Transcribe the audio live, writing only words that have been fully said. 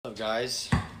guys?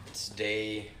 It's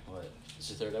day, what? It's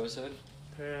the third episode?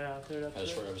 Yeah, third Had a episode.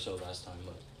 short episode last time,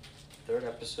 but third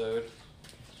episode.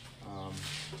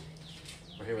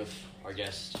 We're here with our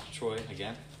guest, Troy,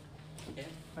 again. Yeah.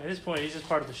 At this point, he's just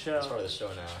part of the show. He's part of the show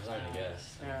now. He's not even a guest.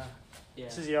 Yeah. Yeah.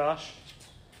 This is Yash.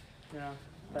 Yeah,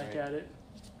 back Alright. at it.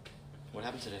 What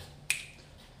happened today?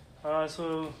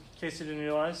 So, in case you didn't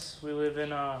realize, we live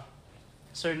in a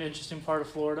certain interesting part of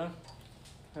Florida.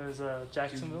 There's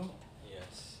Jacksonville.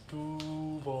 Yes.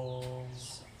 Duval.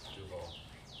 Duval.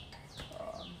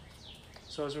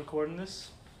 So I was recording this.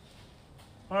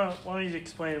 Why don't you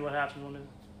explain what happened when it?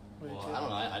 Well, I don't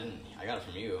know. I didn't. I got it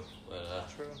from you, but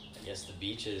True. I guess the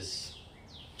beaches,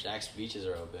 Jack's beaches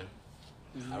are open.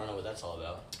 I don't know what that's all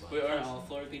about. but- Wait, aren't all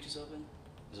Florida beaches open?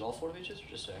 Is it all Florida beaches or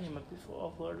just I Jacksonville? think it might be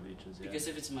all Florida beaches. Yeah. Because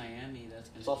if it's Miami, that's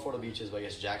gonna It's all Florida beaches, but I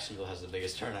guess Jacksonville has the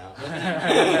biggest turnout. No,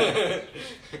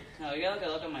 you gotta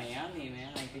look at Miami,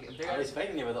 man. Like, if I they're was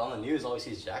expecting it, but on the news, all we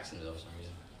see is Jacksonville for some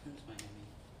reason. it's Miami.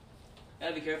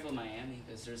 Gotta be careful of Miami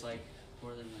because there's like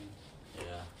more than like.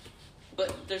 Yeah.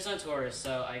 But there's no tourists,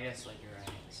 so I guess like you're right.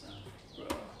 So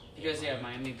because yeah,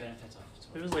 Miami benefits off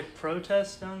of There tourism. was like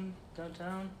protests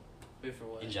downtown. Wait for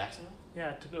what? In Jacksonville?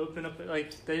 Yeah, to open up.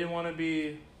 Like they didn't want to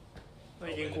be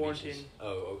like Oh, in the quarantine. beaches.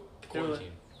 Oh, They were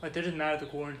quarantine. Like they're just mad at the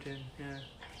quarantine. Yeah.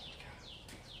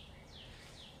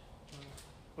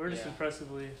 We're just Yeah.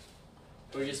 impressively.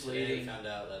 We're just Today waiting. found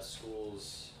out that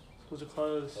schools Schools are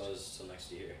closed. closed till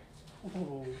next year.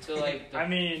 Ooh. So like, the, I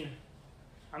mean,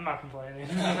 I'm not complaining.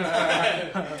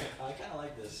 I kind of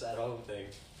like this at home thing.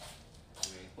 I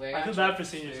mean, wait, I feel bad for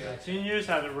seniors. Yeah. Now. Seniors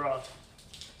have it rough.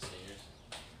 seniors.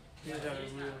 Seniors have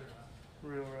it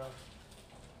real rough.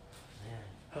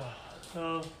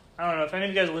 So I don't know if any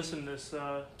of you guys listen to this.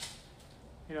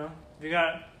 You know, if you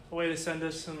got a way to send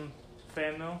us some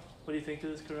fan mail, what do you think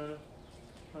of this corona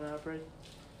outbreak?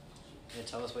 Yeah,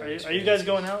 tell us what Are your you guys experience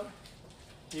going is. out?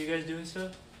 Are you guys doing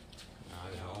stuff? No,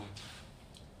 I'm at home.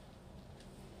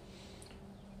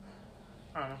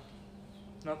 I don't know.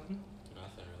 Nothing.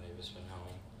 Nothing really. Just been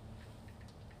home.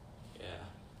 Yeah,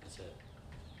 that's it.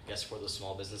 Guess for the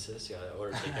small businesses, you gotta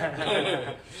order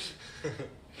takeout.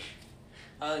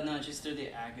 no, just through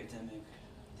the academic,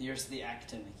 the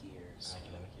academic years.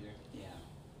 Academic year. Yeah.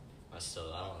 But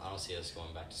still, I don't see us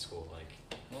going back to school like.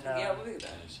 Well, Yeah. yeah, we'll do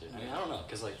that. Next year. I mean, I don't know,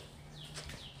 cause like,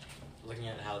 looking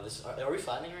at how this are we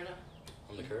flattening right now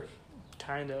on the curve?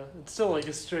 Kinda. It's still like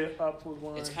a straight upward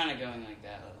line. It's kind of going like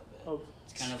that a little bit. Oh,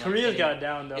 It's kind of Korea's like got it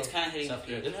down though. It's kind of hitting the South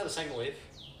Korea peak. didn't it have a second wave.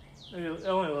 Maybe only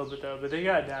a little bit though, but they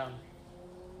got it down.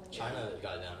 China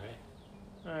got it down,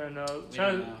 right? I don't know. We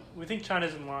China, don't know. we think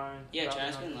China's in line. Yeah, About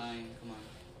China's now. been lying. Come on.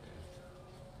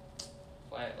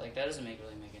 Why? Like that doesn't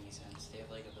really make any sense. They have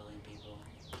like 1 billion people.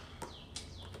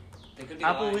 They could be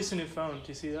Apple lying. released a new phone. Do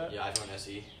you see that? Yeah, iPhone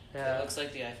SE, Yeah. It looks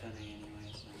like the iPhone 8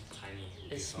 anyway. So. tiny.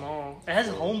 It's phone. small. It has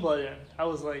a home button. I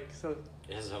was like, so.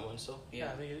 It has a home one still.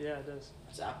 Yeah, I think it does.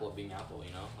 It's Apple being Apple,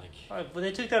 you know, like. But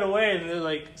they took that away and they're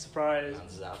like surprised.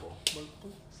 This is Apple.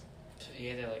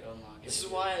 Yeah, they're like unlock it. This is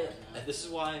why. This is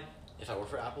why. If I work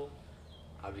for Apple,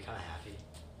 I'd be kind of happy.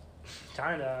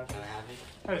 Kinda. Kind of happy.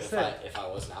 I But said. if I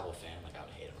was an Apple fan, like I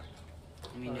would hate them right now.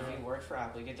 I mean, if you work for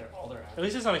Apple, you get all their At Apple.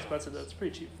 least it's not expensive though. It's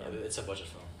pretty cheap. Yeah, Phone. it's a budget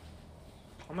phone.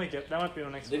 I might get that. Might be my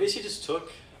next They one. basically just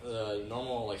took the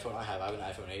normal like phone I have. I have an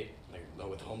iPhone 8, like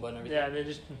with the home button and everything. Yeah, they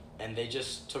just. And they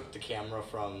just took the camera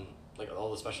from like all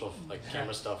the special like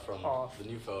camera stuff from Off. the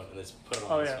new phone and just put it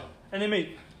on Oh this yeah, phone. and they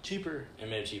made cheaper. And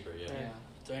made it cheaper. Yeah. Yeah,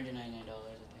 $399, I think.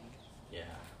 Yeah.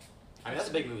 I mean that's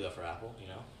a big move though for Apple, you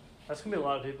know, That's gonna be a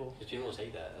lot of people. because people will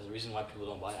take that. There's a reason why people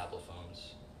don't buy Apple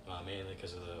phones, mainly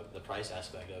because of the price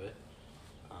aspect of it.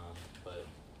 But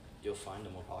you'll find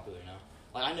them more popular now.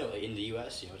 Like I know, like in the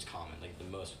U.S., you know, it's common, like the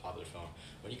most popular phone.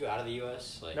 When you go out of the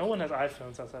U.S., like No one has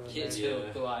iPhones outside of Kids America.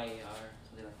 Yeah. who Huawei or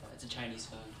something like that. It's a Chinese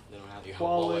phone. they don't have the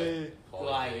Huawei.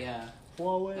 Huawei, yeah. When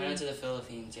I went Huawei. to the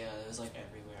Philippines, yeah, it was like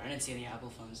everywhere. I didn't see any Apple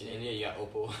phones In there. India, you got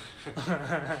Oppo.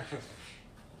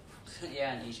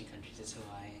 Yeah, in Asian countries, it's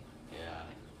Hawaii.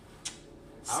 Yeah.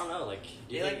 I don't know, like do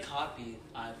They you like think- copy.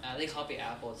 They copy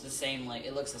Apple. It's the same. Like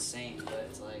it looks the same, but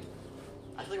it's like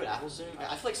I feel like what Apple's doing.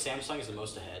 I feel like Samsung is the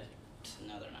most ahead.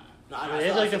 no, they're not. No, I They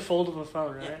feel have like I a feel- foldable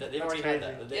phone, right? Yeah, they've That's already crazy.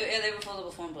 had that. Yeah, they have a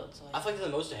foldable phone, but it's like I feel like they're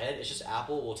the most ahead. It's just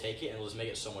Apple will take it and will just make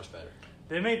it so much better.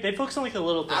 They focus on like the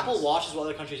little things. Apple watches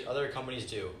what other companies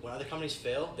do. When other companies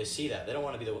fail, they see that. They don't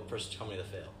want to be the first company to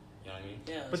fail. You know what I mean?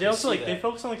 yeah. But So they also you like see they that.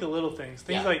 focus on like the little things.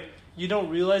 Things Yeah. like you don't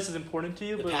realize is important to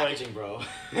you, The but packaging, bro. like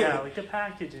yeah, like the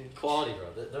packaging. Quality,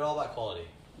 bro. They're all about quality.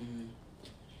 Mhm.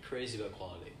 Crazy about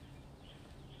quality.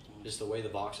 Just the way the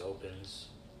box opens,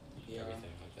 Yeah. everything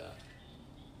like that.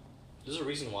 There's a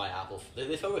reason why Apple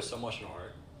they focus so much on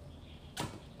art.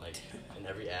 Like in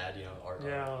every ad, you know, art.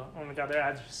 Yeah. Oh my god, their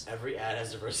ads. Are just... Every ad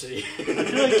has diversity.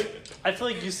 I feel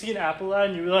like you see an Apple ad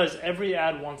and you realize every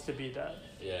ad wants to be that.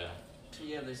 Yeah.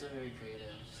 Yeah, they're so very creative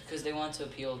because they want to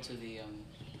appeal to the, of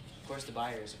course, the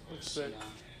buyers. Of course, you know,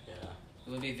 Yeah. it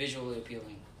would be visually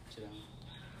appealing to them.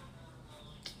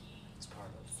 It's part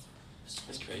of.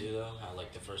 It's crazy though how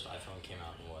like the first iPhone came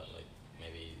out in what, like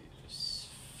maybe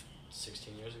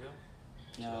 16 years ago.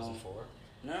 No. 2004.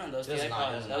 No, that was the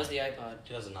 2009, iPod. That was the iPod.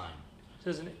 2009.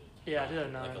 Yeah,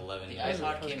 2009. Like 11 The years. iPod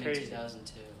That's came in crazy.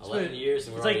 2002. 11 years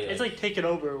and we're It's like already, it's like taking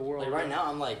over a world. like right now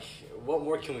I'm like, what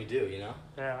more can we do? You know?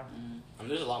 Yeah. I mean,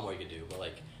 there's a lot more you could do, but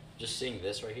like just seeing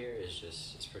this right here is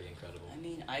just it's pretty incredible. I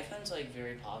mean, iPhone's like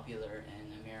very popular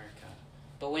in America,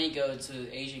 but when you go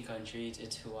to Asian countries,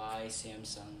 it's Huawei,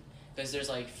 Samsung, because there's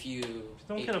like few.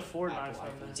 No one can afford an Apple iPhone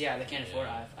iPhones. there. Yeah, they can't afford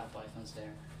Apple iPhones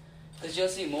there. Because you'll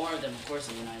see more of them, of course,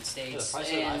 in the United Yeah, the States.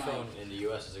 price of and, an iPhone like, in the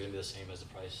U.S. is going to be the same as the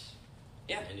price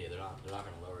Yeah. in India. They're not going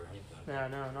to lower anything. Yeah,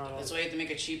 no, not at all. That's why you have to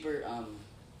make a cheaper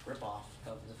rip-off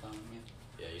of the phone.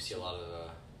 Yeah, you see a lot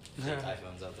of fake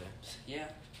iPhones out there. Yeah,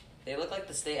 they look like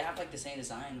they have like the same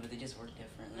design, but they just work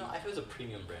differently. No, iPhone's a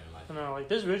premium brand in my I opinion. know, like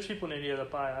there's rich people in India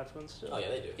that buy iPhones still. Oh yeah,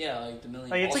 they do. Yeah, like the million.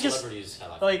 Like, it's All like a celebrities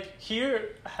have iPhones. Like here,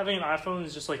 having an iPhone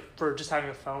is just like for just having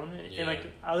a phone. Yeah. In like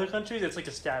other countries, it's like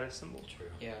a status symbol. True.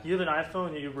 Yeah, You have an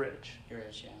iPhone, you're rich. you're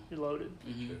rich. Yeah. You're loaded.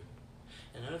 Mm-hmm. True.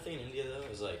 Another thing in India though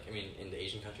is like, I mean, in the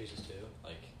Asian countries too.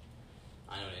 Like,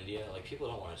 I know in India, like people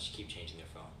don't want to keep changing their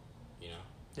phone. You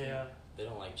know, Yeah. they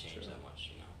don't like change True. that much.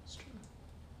 You know, It's true.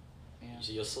 Yeah.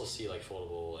 you'll still see like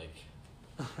foldable like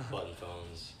button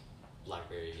phones,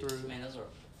 BlackBerries. True. Man, those are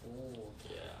old.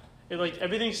 Yeah. It like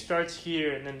everything starts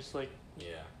here and then just like Yeah.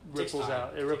 Takes ripples time.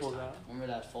 out. It Takes ripples time. out. Remember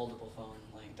that foldable phone?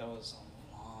 Like that was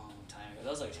a long time ago. That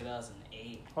was like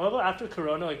 2008. Although after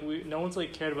Corona, like no one's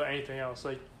like cared about anything else.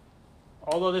 Like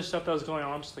all the other stuff that was going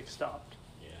on just like stopped.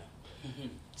 Yeah.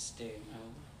 Stay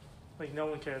home. Like no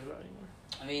one cares about it anymore.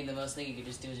 I mean, the most thing you could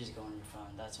just do is just go on your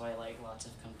phone. That's why like lots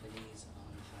of companies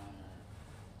on the phone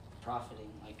are profiting,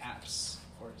 like apps,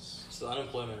 of course. So the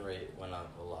unemployment rate went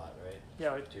up a lot, right?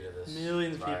 Yeah, like Due to this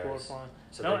millions of people are virus. flying.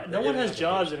 So No, they're no one giving has like a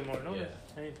jobs paycheck. anymore. No one Yeah.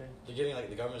 has anything. They're giving like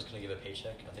the government's gonna give a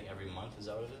paycheck. I think every month. Is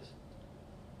that what it is?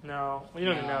 No, we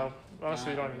don't even No. know. Honestly,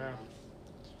 we don't even know.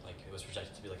 Like it was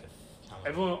projected to be like a. How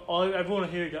much? Everyone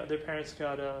here got their parents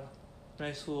got a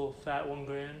nice little fat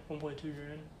 $1,000, 1.2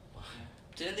 grand.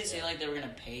 Didn't they say Yeah. like they were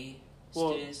gonna pay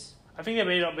Well, students? I think they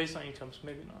made it up based on income, so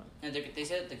maybe not. And they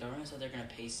said the government said they're gonna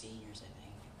pay seniors. I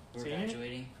think who are Senior?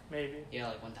 graduating. Maybe. Yeah,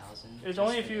 like 1,000. It's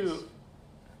only if you.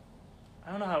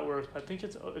 I don't know how it works. But I think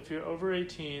it's if you're over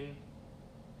 18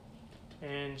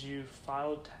 and you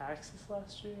filed taxes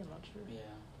last year. I'm not sure. Yeah.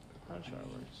 I'm not sure how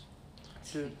it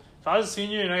works. Dude, if I was a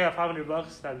senior and I got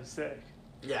 $500, that'd be sick.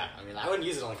 Yeah, I mean, I wouldn't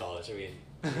use it on college. I mean,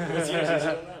 what's yours use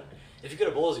it on that? If you go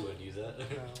to bowls, you wouldn't use that. No.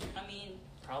 I mean,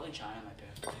 probably China might be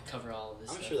able to cover all of this.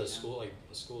 I'm stuff, sure the you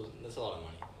know? school, that's a lot of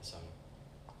money. To some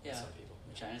Yeah. some people.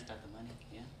 China's got the money.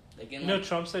 Yeah. They can. You know, like,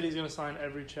 Trump said he's gonna sign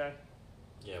every check.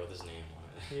 Yeah, with his name on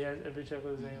it. He has every check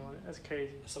with his name on it. That's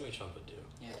crazy. That's something Trump would do.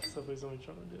 yeah. Something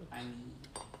Trump would do. I mean.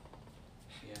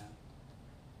 Yeah.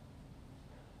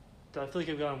 Dude, I feel like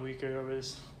I've gotten weaker over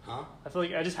this. Huh? I feel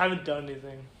like I just haven't done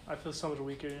anything. I feel so much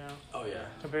weaker now Oh yeah.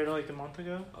 compared to like a month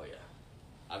ago. Oh yeah.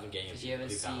 I've been gaining a Because few, you haven't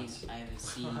few seen, pounds. I haven't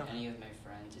seen any of my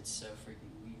friends. It's so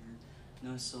freaking weird.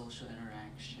 No social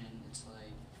interaction. It's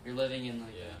like you're living in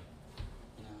like, Yeah.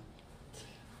 you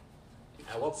know.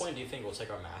 At what point do you think we'll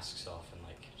take our masks off and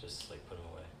like just like put them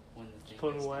away? When the thing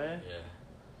Put 'em is- away? Yeah.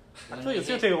 I when feel like they it's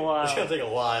gonna hit- take a while. It's gonna take a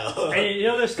while. And you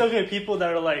know, there's still gonna be people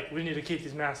that are like, we need to keep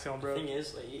these masks on, The bro. thing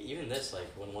is, like, even this, like,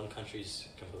 when one country's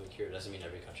completely cured, doesn't mean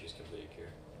every country's completely cured.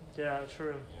 Yeah, true.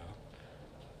 You know?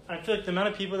 I feel like the amount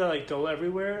of people that like go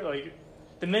everywhere, like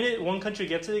the minute one country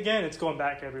gets it again, it's going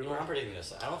back You know, everywhere. I'm predicting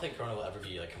this. I don't think Corona will ever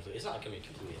be like completely. It's not gonna be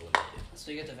completely eliminated.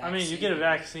 So you get the I vaccine. mean, you get a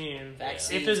vaccine.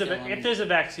 Vaccine. If there's a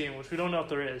vaccine, which we don't know if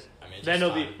there is, I mean, it's then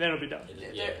just it'll be time.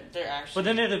 done. Yeah. They're actually. But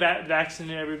then they have to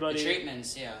vaccinate the everybody.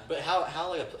 treatments, yeah. But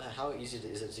how easy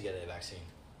is it to get a vaccine?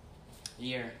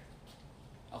 Year.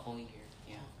 A whole year,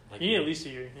 yeah. Like You need at least a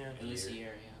year. Yeah. At least a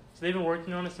year, yeah. So they've been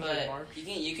working on it since like But March.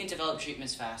 you can develop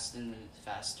treatments faster than.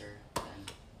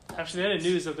 Actually, they had a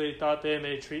news that they thought they had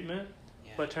made a treatment,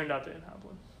 Yeah. but it turned out they didn't have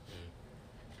one.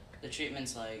 Mm. The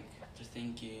treatment's like they're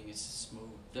thinking it's smooth.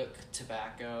 The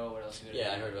tobacco. What else?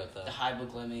 Yeah, I heard about that. The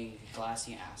hypoglycemic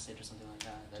glycemic acid or something like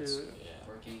that. That's Dude. Yeah.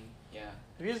 working. Yeah.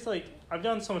 I guess like I've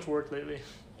done so much work lately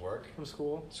Work, from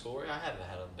school. schoolwork. I haven't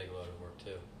had a big load of work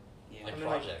too. Yeah. Like I mean,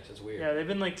 like- projects, it's weird. Yeah, they've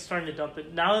been like starting to dump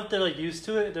it. Now that they're like used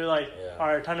to it, they're like, Yeah. all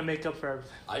right, time to make up for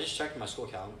everything. I just checked my school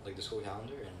calendar, like the school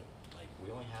calendar, and like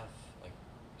we only have like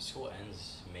School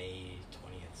ends May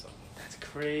 20th something. That's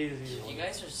crazy. You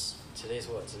guys are. Today's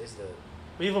what? Today's the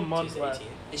We have a month Tuesday left. 18th.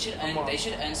 They should A end. month. They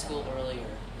should end school earlier.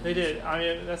 They did. I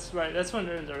mean, that's right. That's when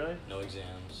it ends early. No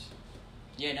exams.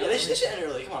 Yeah, no. Yeah, they should end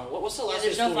early. Come on. What's the Yeah, last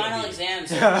there's day of no school gonna final be?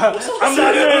 exams. I'm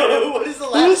not doing What is the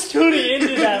Who's last? tuning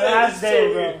into that last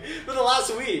day, bro? For the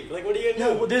last week, like, what are you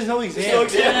gonna do? No, there's no exam. no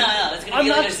exam. No. It's gonna I'm be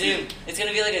like not- a Zoom. It's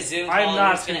gonna be like a Zoom call. I'm and not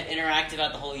we're just gonna interact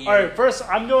about the whole year. All right, first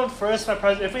I'm doing first my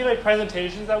if we make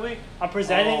presentations that week, I'm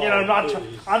presenting and I'm not.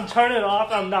 please. I'm turning it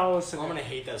off. I'm not listening. I'm gonna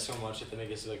hate that so much if they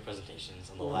make us do like presentations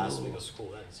on the last week of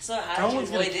school. That's So how No did you one's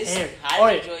enjoy gonna this? care. How All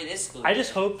did you right, enjoy this school? I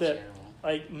just hope that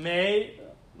Terrible.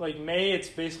 May it's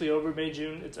basically over. May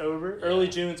June it's over. Yeah. Early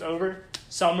June it's over.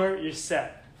 Summer you're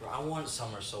set. Bro, I want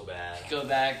summer so bad. Go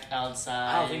back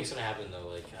outside. I don't think it's gonna happen though.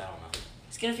 Like, I don't know.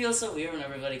 It's gonna feel so weird when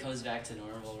everybody comes back to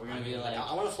normal. We're gonna be like,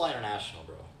 I want to fly international,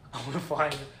 bro. I want to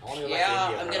find it. I want to go back to yeah,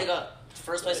 India, I'm bro. gonna go.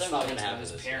 First place It's I'm not going gonna to happen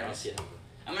is this year. I don't Paris. see it happen.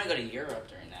 I'm gonna go to Europe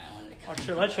during that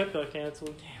one. My trip got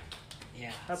canceled.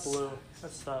 Yeah. That blew.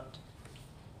 That sucked.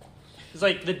 It's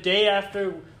like the day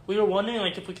after we were wondering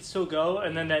like if we could still go,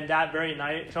 and then that very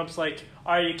night Trump's like,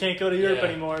 "All right, you can't go to Europe Yeah.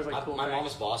 anymore." It's like, cool. My thanks.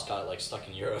 mom's boss got like stuck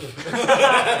in Europe.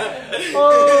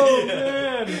 Oh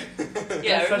man.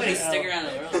 Yeah, That's such everybody's an stuck L. around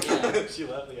the world. Yeah. She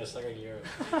left and got stuck in Europe.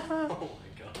 Oh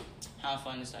my god. How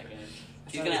fun is that gonna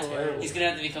be? That's terrible. He's gonna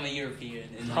have to become a European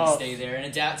and like, Oh. stay there and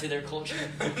adapt to their culture.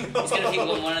 He's gonna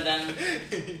become one of them.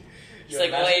 He's Yeah, like,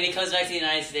 imagine- wait, he comes back to the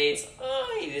United States.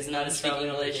 Oh, he does not Imagine speak traveling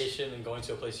on English. vacation and going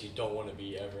to a place you don't want to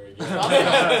be ever again. Probably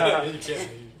not. You can't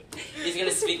leave. He's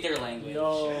gonna speak their language.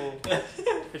 Yo.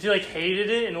 If you like hated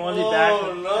it and wanted to be Oh, back,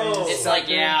 no. It's like,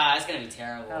 yeah, it's gonna be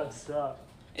terrible. that would suck.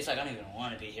 It's like, I don't even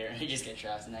want to be here. You just get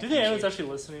trapped in that Do you think anyone's country.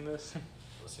 actually listening to this?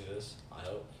 Listen to this. I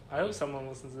hope. I hope someone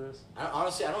listens to this.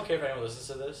 Honestly, I don't care if anyone listens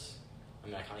to this. I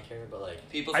mean, I kind of care, but like,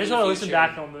 People I from just the want to listen future-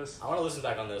 back on this. I want to listen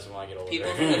back on this when I get older.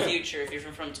 People from the future, if you're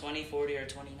from 2040 or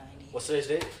 2090. What's today's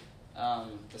date? The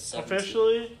 17th,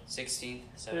 Officially, 16th, it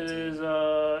 17th, is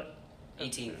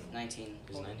 18th, 19th.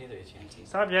 Is it 19th or 18th? 19th.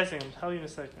 Stop guessing. I'll tell you in a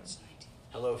second. It's 19th.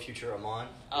 Hello, future Amon.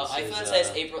 Oh, This iPhone is,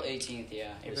 says April 18th,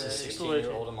 yeah. This April is April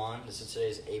 16-year-old Amon. This is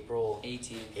today's April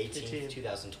 18th. 18th,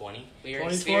 2020. We are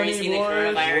 2020, experiencing the boys.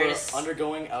 coronavirus. We're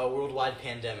undergoing a worldwide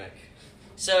pandemic.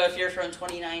 So if you're from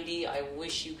 2090, I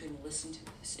wish you could listen to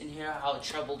this and hear how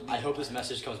troubled we I hope are. this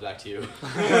message comes back to you.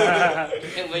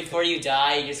 And before you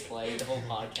die, you just play the whole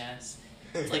podcast.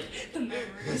 It's like, the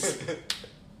memories.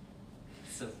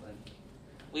 So fun.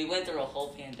 We went through a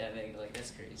whole pandemic. Like,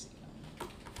 that's crazy.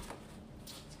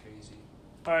 It's crazy.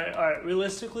 All right.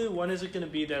 Realistically, when is it going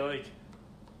to be that like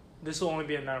this will only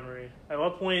be a memory? At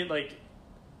what point, like,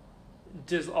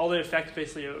 does all the effects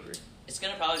basically over? It's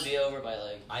gonna probably be over by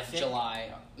like I think-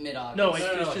 July, mid-August. No, No, like,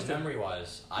 no, it's no, just a-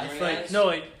 memory-wise. I Memory feel like... wise? No,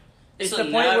 like it's This'll the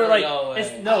point where never like go away.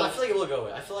 it's No, no I feel like it will go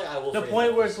away. I feel like I will the forget point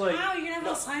about where this. it's like wow, you're gonna have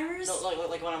No, Alzheimer's? No,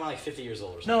 like when I'm like 50 years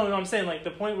old or something. no, I'm saying like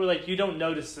the point where like you don't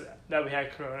notice that we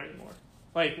had corona anymore.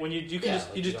 Like when you can Yeah, just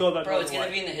like you just you go don't- about Bro, it's normal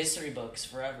gonna be life. in the history books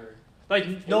forever. Like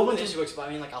It no will one's be history books, but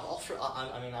I mean, like,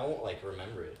 I mean, I won't, like,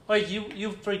 remember it. like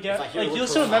you forget If I hear like the you'll word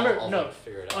still corona, remember I'll, no like,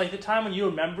 figure it out. like the time when you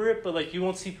remember it, but like you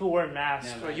won't see people wearing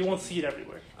masks. No, Like you won't see it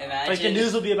everywhere. Imagine. Like the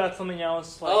news will be about something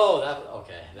else. Like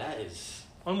okay, that is...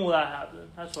 when will that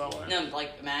happen? That's what I want. No,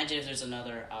 like imagine if there's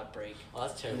another outbreak. Oh,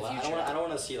 that's terrible. In I the don't future.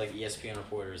 want to see, like, ESPN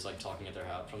reporters, like, talking at their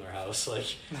house, from their house, like,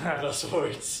 about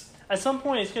sports. At some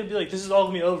point, it's gonna be like this is all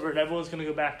gonna be over, and everyone's gonna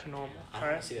go back to normal. I All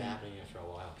don't right. see that happening for a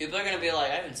while. People are gonna be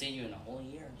like, I haven't seen you in a whole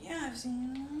year. Yeah, I've seen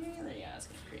you in a whole year. Yeah, it's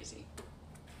gonna be crazy.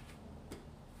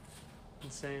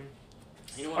 Insane.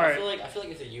 You know what? All I right. feel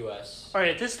like if the U.S. All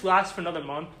right, if this lasts for another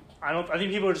month, I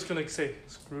think people are just gonna say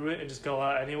screw it and just go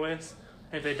out anyways.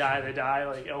 And if they die, they die.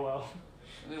 Like oh well.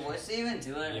 I mean, what's they even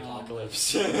doing? The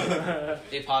apocalypse. The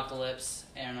apocalypse,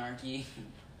 anarchy.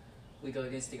 We go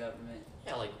against the government.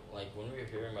 Yeah, like when we were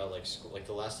hearing about like school, like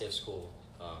the last day of school,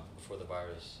 before the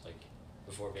virus, like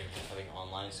before having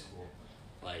online school,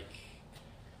 like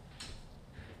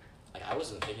I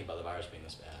wasn't thinking about the virus being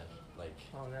this bad. Like,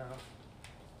 Oh no.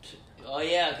 Oh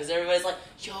yeah, because everybody's like,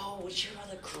 "Yo, we hear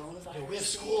about the coronavirus." yo, we have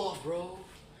school off, bro.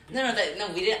 No,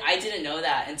 we didn't. I didn't know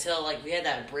that until like we had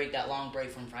that long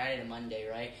break from Friday to Monday,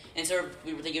 right? And so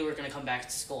we were thinking we were gonna come back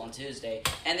to school on Tuesday,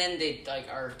 and then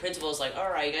our principal was like, "All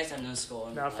right, you guys have no school."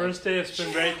 And Now like, first day of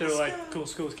spring break, they were let's like, go. cool,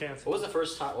 school's canceled. What was the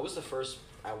first time? What was the first?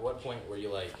 At what point were you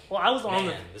like, Well, I was on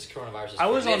man, this coronavirus is I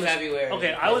was crazy. on this- Mid-February.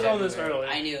 okay, I was on this Mid-February.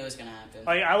 early. I knew it was gonna happen.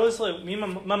 Like I was like me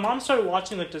and my mom started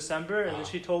watching like December, and then Wow.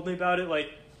 she told me about it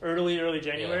like early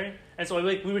January, and so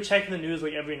like we were checking the news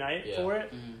like every night Yeah. for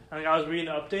it, Mhm. and like, I was reading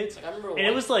the updates, Like I remember. and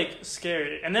it was like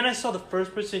scary. And then I saw the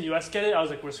first person in U.S. get it. I was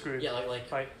like, we're screwed. Yeah,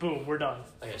 like Like boom, we're done.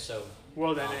 okay, so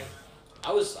World um, ending.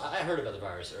 I heard about the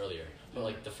virus earlier, but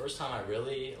like the first time I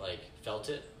really like felt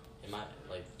it in my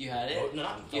like You had it? no,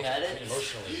 not You felt had I it? mean,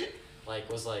 emotionally, like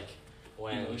was like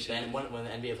when Emotionally? when the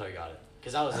NBA player got it,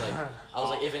 because I was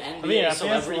like if an NBA mean, I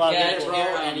think that's celebrity a lot can of get it, people. bro,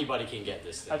 Yeah. anybody can get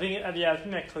this thing. I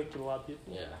think that clicked with a lot of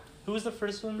people. Yeah, Who was the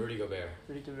first one? Rudy Gobert.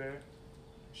 Rudy Gobert.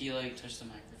 He like touched the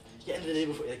microphone. Yeah, and the day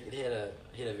before, like, he had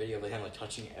a video of him like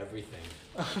touching everything.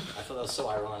 I thought that was so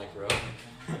ironic, bro.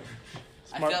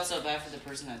 I Smart. felt so bad for the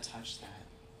person that touched that.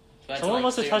 But to, Someone like,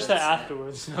 must have clear touched the that set.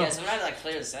 afterwards. Yeah, someone had to like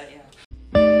clear the set.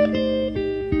 Yeah.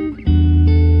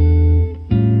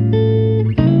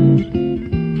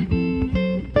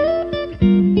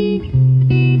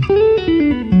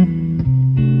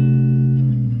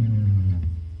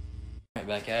 Right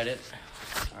back at it.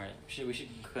 All right, we should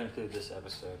conclude this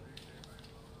episode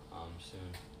soon.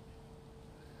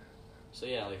 So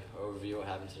yeah, like overview what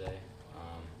happened today.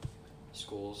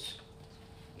 Schools,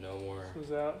 no more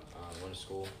Who's out? going to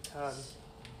school. God.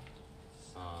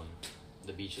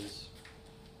 The beaches.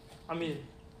 I mean,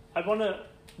 I want to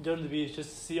go to the beach just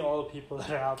to see all the people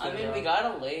that are out there. I mean, we bro.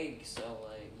 got a lake, so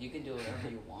like you can do whatever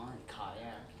you want.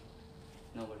 Kayak.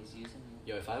 Nobody's using it.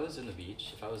 Yo, if I was in the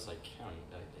beach, if I was like,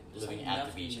 There's, living like, at the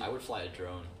nothing beach, to- I would fly a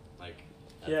drone. Like.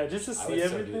 at Yeah, the just to beach. I see would so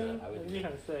do everything. that. I would That'd do be that.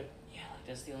 kind of sick. Yeah, like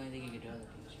that's the only thing you could do at the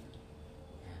beach.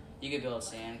 You could build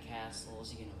sand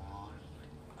castles. You can walk.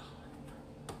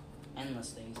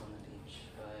 Endless things on the beach,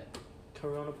 but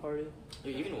Corona party.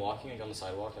 Dude, even walking like on the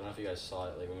sidewalk, I don't know if you guys saw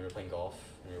it. Like when we were playing golf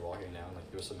and we were walking down, like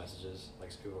there were some messages, like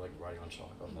people were like riding on chalk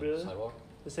on the Really? sidewalk.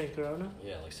 This ain't Corona.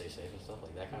 Yeah, like stay safe and stuff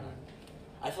like that kind of.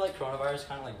 Mm. I feel like coronavirus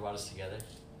kind of like brought us together.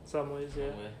 Some ways, yeah,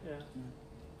 Some way. yeah.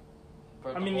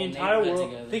 brought I mean, the whole entire neighborhood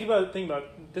world. together. Think about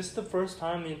it. This is the first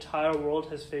time the entire world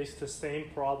has faced the same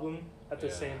problem at the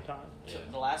Yeah. same time. Yeah. So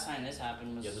the last time this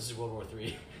happened was Yeah, this is World War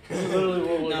III. This is literally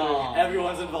World War No.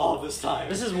 Everyone's involved this time. III.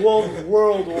 This is World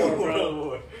War, World bro.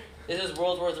 War. this is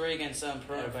World War III against some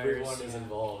coronavirus. Everyone is yeah.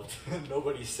 involved.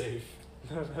 Nobody's safe.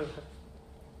 Yeah,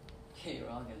 you're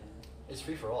all gonna. It's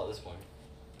free for all at this point.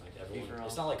 Like everyone. for all.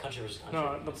 It's not like country versus country.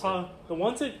 No, It's like, the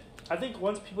ones that I think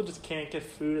once people just can't get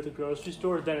food at the grocery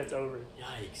store, then it's over.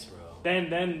 yikes, bro.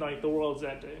 Then like the world's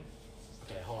ending.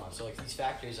 Okay, hold on. So like these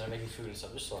factories that are making food and stuff,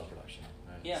 they're still in production,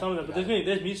 right? Yeah. Some of them, but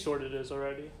there's meat shortages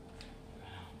already.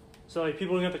 So like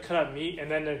people are gonna have to cut out meat, and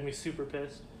then they're gonna be super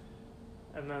pissed.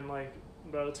 And then like,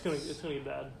 bro, it's gonna get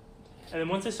bad. And then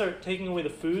once they start taking away the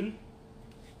food,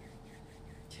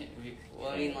 Well,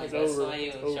 I mean, like It's that's over. why you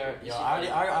It's over. start. Yo,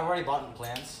 I've already bought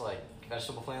plants, like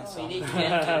vegetable plants. Oh, So you need to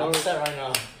I'm get set right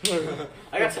now.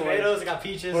 I got tomatoes, I got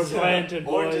peaches, We're planted,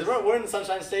 oranges. boys. We're in the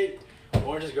Sunshine State.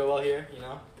 Oranges grow well here, you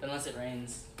know. unless it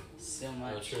rains so Oh,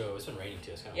 much. true. It's been raining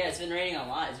too. It's kind of Yeah, it's been raining a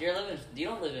lot. You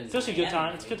don't live in. it's just a good Miami,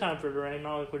 time. It's a right? good time for it to rain.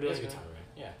 Not like we're doing It's a good it. time to rain.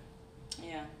 Yeah.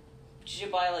 Yeah, you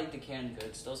should buy like the canned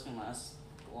goods. Those can last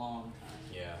a long time.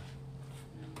 Yeah.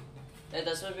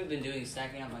 That's what we've been doing,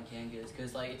 stacking up my canned goods,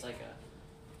 cause like it's like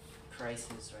a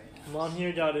crisis right now. Mom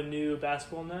here got a new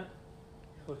basketball net.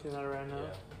 Looking at it right now.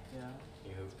 Yeah. Yeah,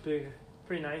 You hoop. Big,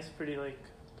 pretty nice, pretty like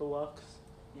deluxe.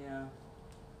 yeah.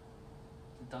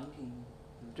 The dunking.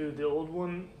 Dude, the old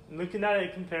one. Looking at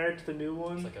it compared to the new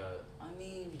one, It's like a. I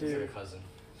mean, It's like Dude. a cousin.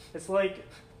 it's like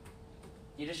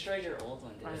you destroyed your old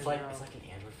one, I dude. It's know. like an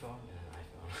Android phone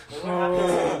and an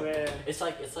iPhone. oh man. It's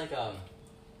like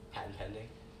patent pending.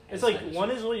 It's like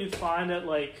one is what you find at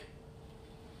like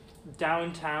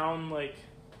downtown, like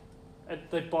at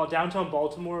like downtown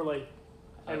Baltimore, like,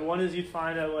 and one is you'd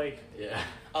find at like Yeah.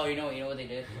 Oh, you know what they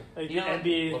did? the You know-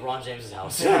 NBA. LeBron James'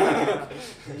 house.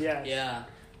 Yes. Yeah.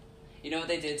 You know what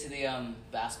they did to the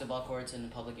basketball courts in the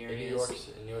public In areas?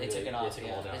 New York, They took it off. them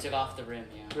Yeah. all down, They took yeah. off the rim.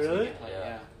 Yeah. Really? So you can play, Yeah.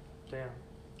 yeah. Damn.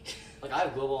 Like I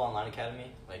have Global Online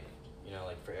Academy, like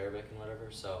like for Arabic and whatever.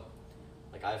 So,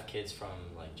 like I have kids from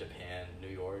like Japan, New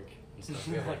York, and stuff.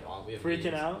 We have like we have Freaking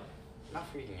meetings. out.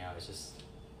 Not freaking out. It's just,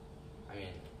 I mean,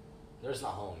 they're just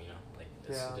not home. Like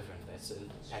it's Yeah. different. It's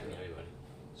impacting everybody.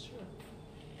 Sure.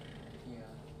 Yeah.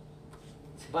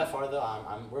 By far though,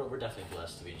 we're definitely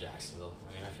blessed to be in Jacksonville.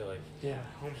 I mean, I feel like Yeah.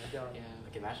 Oh my god. Yeah.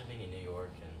 like imagine being in New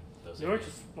York and those. New York's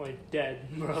areas. just like dead,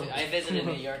 bro. I visited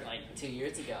New York like 2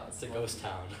 years ago. It's a ghost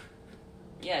town.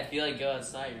 Yeah, if you like go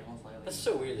outside, you're most likely. That's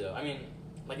so weird though. I mean,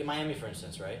 like in Miami, for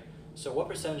instance, right? So what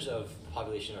percentage of the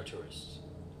population are tourists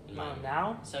in Miami?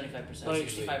 Now? 75%, Like-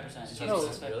 65%. No.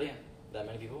 Really? That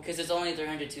many people? Because it's only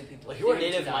 302 people. Like who are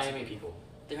native 302,000 Miami people?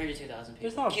 302,000 people.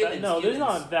 There's not Cubans, that, no. There's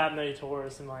Cubans. not that many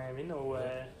tourists in Miami. No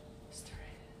way. Yes, there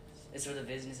is. It's where the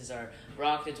businesses are.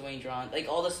 Rock, the Dwayne Johnson, like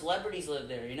all the celebrities live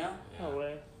there. You know, No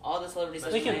way. all the celebrities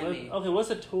live They in can Miami. live. Okay, what's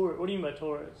a tour? What do you mean by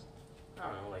tourist? I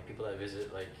don't know, like people that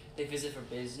visit, like They visit for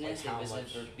business. Like how they visit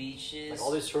much- for beaches. all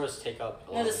these tourists take up.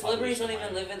 A lot No, the of celebrities don't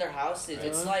population even of live in their houses. Right.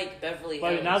 It's like Beverly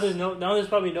Hills. But now there's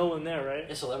probably no one there, right?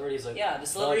 The celebrities like Yeah, the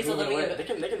celebrities are living in. They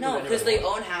can No, move because anywhere they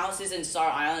own houses in Star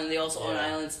Island. They also own Yeah.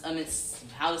 islands. It's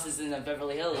houses in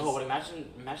Beverly Hills. No, but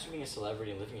imagine being a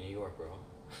celebrity and living in New York, bro.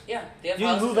 Yeah, they have You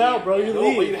houses move in out, New York, bro, yeah. you No,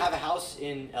 leave. but you have a house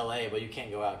in LA, but you can't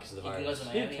go out because of the You can go virus. to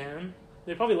You Miami. can.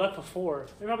 They probably left before.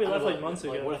 They probably left like months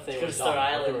ago. What if they Go were to Star dumb? What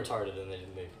if Island. they were retarded and they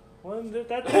didn't leave? Well,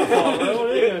 that's their fault, bro. What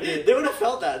are they gonna do? They would have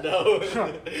felt that, though.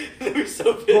 They were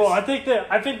so pissed. Bro, I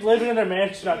think living in their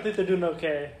mansion, I think they're doing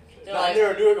okay. They're Not like, in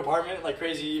their New York apartment, like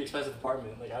crazy expensive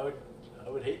apartment. Like I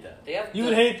would hate that. they have You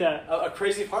would hate that. A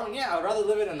crazy apartment, yeah. I'd rather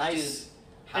live in a nice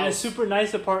And a house. super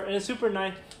nice apartment. And a super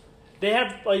nice. They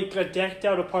have like a decked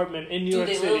out apartment in New Dude, York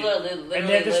they City. literally And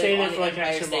they have to live stay on there the for like an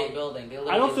Empire extra State month. Building. They I don't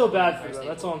literally feel live on the bad for Empire them. State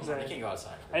That's all I'm Building. They saying. can't go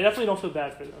outside. I definitely don't feel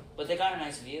bad for them. But they got a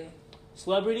nice view.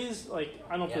 Celebrities, like,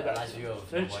 I don't Yeah, feel a bad. nice for view them. of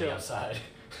They're nobody chill. outside.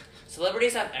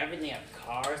 Celebrities have everything. They have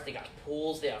cars. They got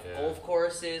pools. They have Yeah. golf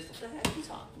courses. What the heck are you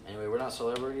talking? Anyway, we're not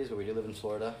celebrities, but we do live in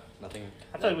Florida. Nothing.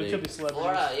 I that thought we big. could be celebrities.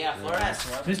 Florida, yeah, Florida Yeah. has If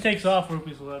celebrities. this takes off, we'll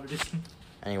be celebrities.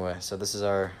 Anyway, so this is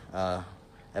our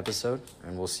episode,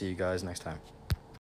 and we'll see you guys next time.